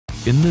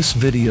In this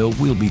video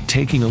we'll be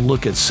taking a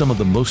look at some of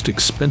the most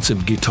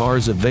expensive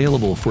guitars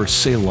available for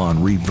sale on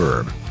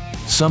Reverb.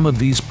 Some of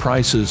these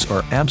prices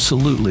are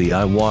absolutely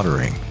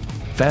eye-watering.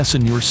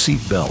 Fasten your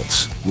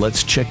seatbelts,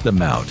 let's check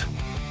them out.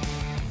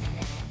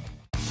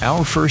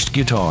 Our first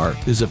guitar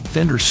is a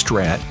Fender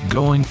Strat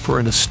going for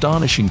an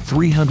astonishing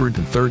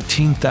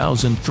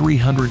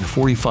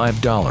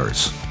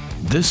 $313,345.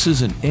 This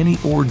isn't any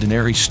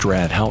ordinary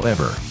Strat,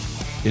 however.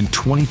 In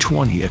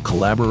 2020, a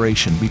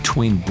collaboration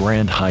between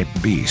brand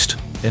Hypebeast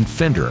and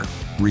Fender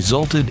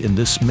resulted in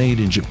this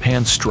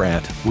made-in-Japan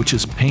Strat, which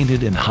is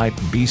painted in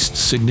Hypebeast's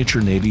signature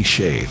navy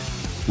shade.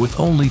 With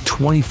only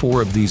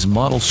 24 of these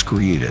models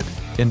created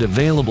and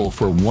available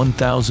for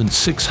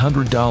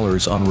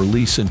 $1,600 on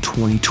release in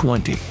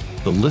 2020,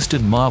 the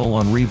listed model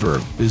on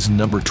Reverb is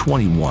number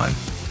 21.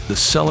 The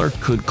seller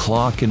could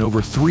clock in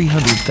over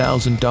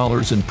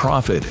 $300,000 in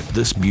profit if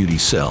this beauty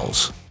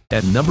sells.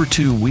 At number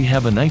 2 we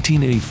have a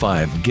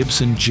 1985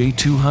 Gibson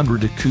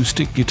J200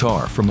 acoustic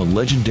guitar from the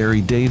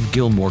legendary Dave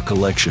Gilmour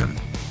collection.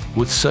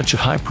 With such a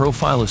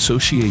high-profile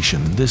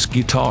association, this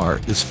guitar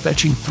is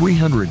fetching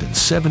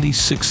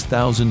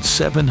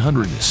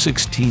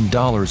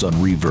 $376,716 on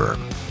Reverb.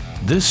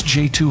 This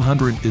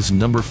J200 is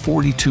number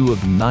 42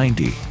 of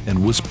 90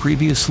 and was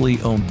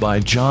previously owned by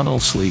John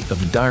Ulsley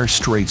of Dire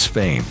Straits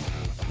fame.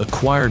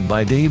 Acquired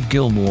by Dave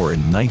Gilmour in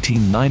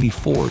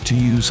 1994 to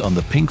use on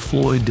the Pink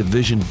Floyd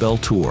Division Bell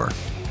Tour.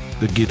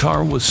 The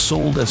guitar was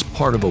sold as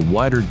part of a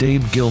wider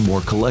Dave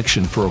Gilmour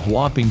collection for a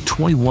whopping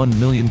 $21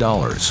 million,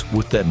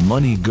 with that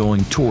money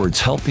going towards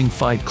helping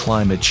fight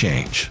climate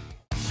change.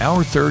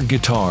 Our third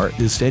guitar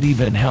is Eddie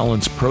Van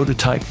Halen's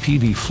prototype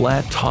Peavey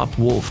flat-top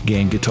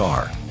Wolfgang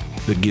guitar.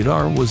 The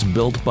guitar was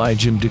built by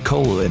Jim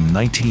DeCola in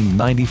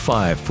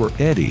 1995 for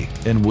Eddie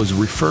and was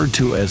referred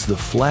to as the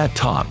flat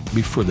top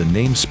before the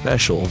name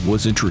Special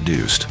was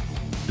introduced.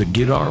 The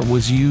guitar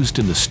was used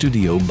in the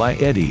studio by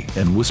Eddie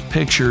and was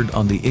pictured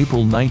on the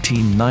April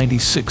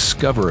 1996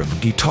 cover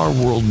of Guitar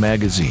World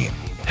magazine,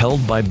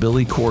 held by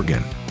Billy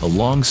Corgan,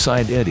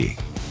 alongside Eddie.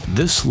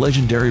 This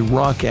legendary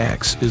rock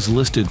axe is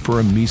listed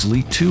for a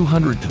measly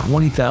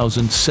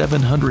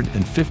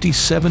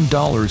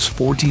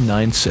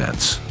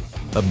 $220,757.49.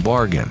 A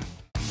bargain.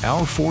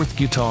 Our fourth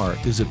guitar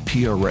is a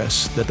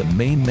PRS that the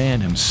main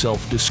man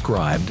himself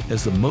described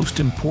as the most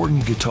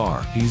important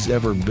guitar he's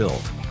ever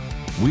built.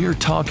 We are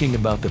talking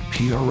about the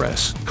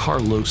PRS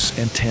Carlos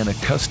Santana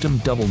custom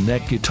double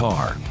neck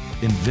guitar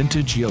in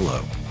vintage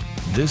yellow.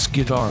 This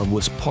guitar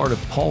was part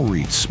of Paul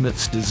Reed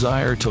Smith's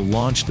desire to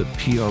launch the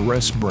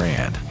PRS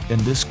brand, and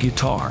this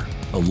guitar,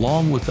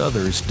 along with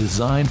others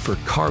designed for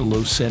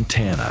Carlos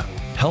Santana,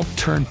 helped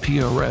turn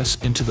PRS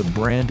into the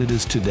brand it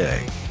is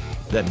today.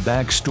 That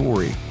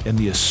backstory and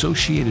the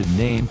associated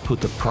name put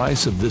the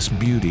price of this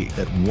beauty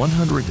at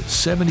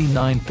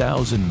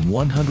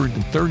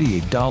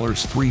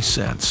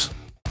 $179,138.03.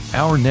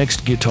 Our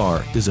next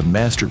guitar is a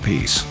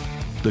masterpiece,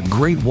 the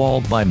Great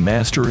Wall by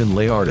master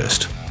inlay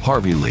artist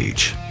Harvey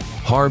Leach.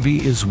 Harvey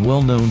is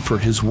well known for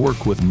his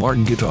work with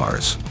Martin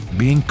guitars,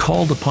 being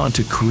called upon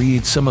to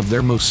create some of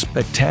their most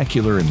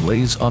spectacular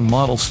inlays on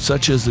models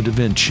such as the Da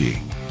Vinci,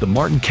 the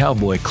Martin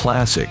Cowboy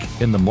Classic,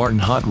 and the Martin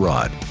Hot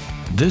Rod.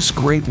 This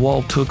Great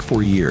Wall took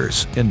 4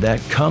 years, and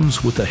that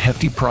comes with a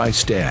hefty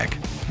price tag,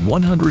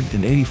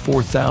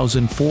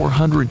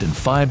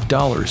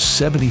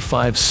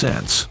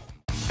 $184,405.75.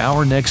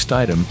 Our next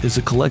item is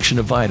a collection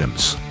of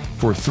items.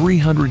 For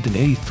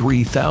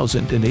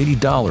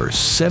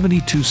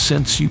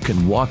 $383,080.72 you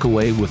can walk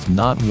away with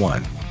not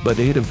one, but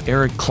 8 of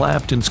Eric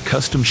Clapton's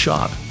custom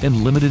shop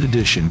and limited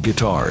edition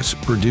guitars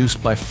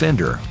produced by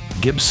Fender,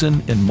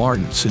 Gibson, and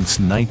Martin since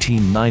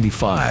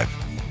 1995.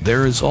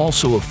 There is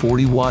also a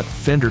 40-watt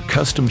Fender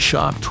custom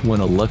shop Twin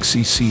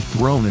Alux C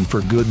thrown in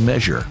for good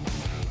measure.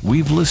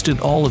 We've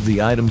listed all of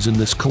the items in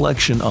this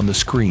collection on the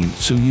screen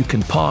so you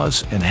can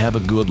pause and have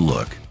a good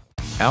look.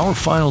 Our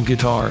final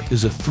guitar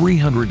is a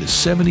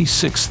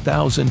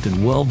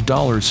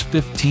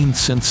 $376,012.15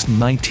 since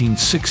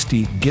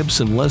 1960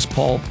 Gibson Les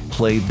Paul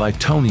played by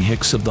Tony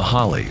Hicks of the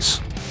Hollies.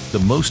 The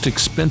most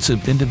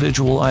expensive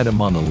individual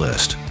item on the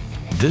list.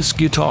 This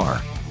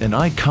guitar, an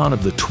icon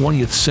of the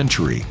 20th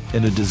century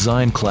and a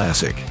design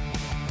classic.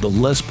 The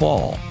Les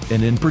Paul,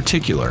 and in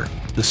particular,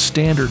 the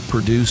standard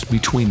produced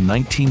between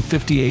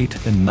 1958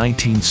 and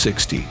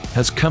 1960,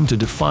 has come to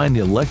define the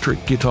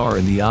electric guitar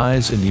in the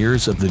eyes and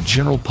ears of the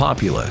general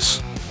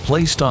populace.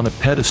 Placed on a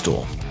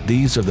pedestal,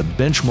 these are the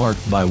benchmark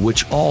by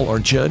which all are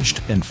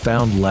judged and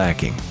found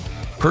lacking.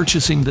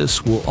 Purchasing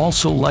this will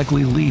also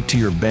likely lead to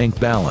your bank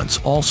balance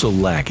also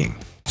lacking.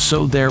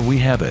 So there we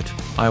have it,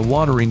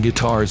 eye-watering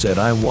guitars at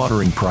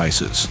eye-watering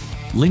prices.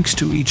 Links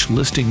to each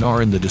listing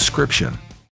are in the description.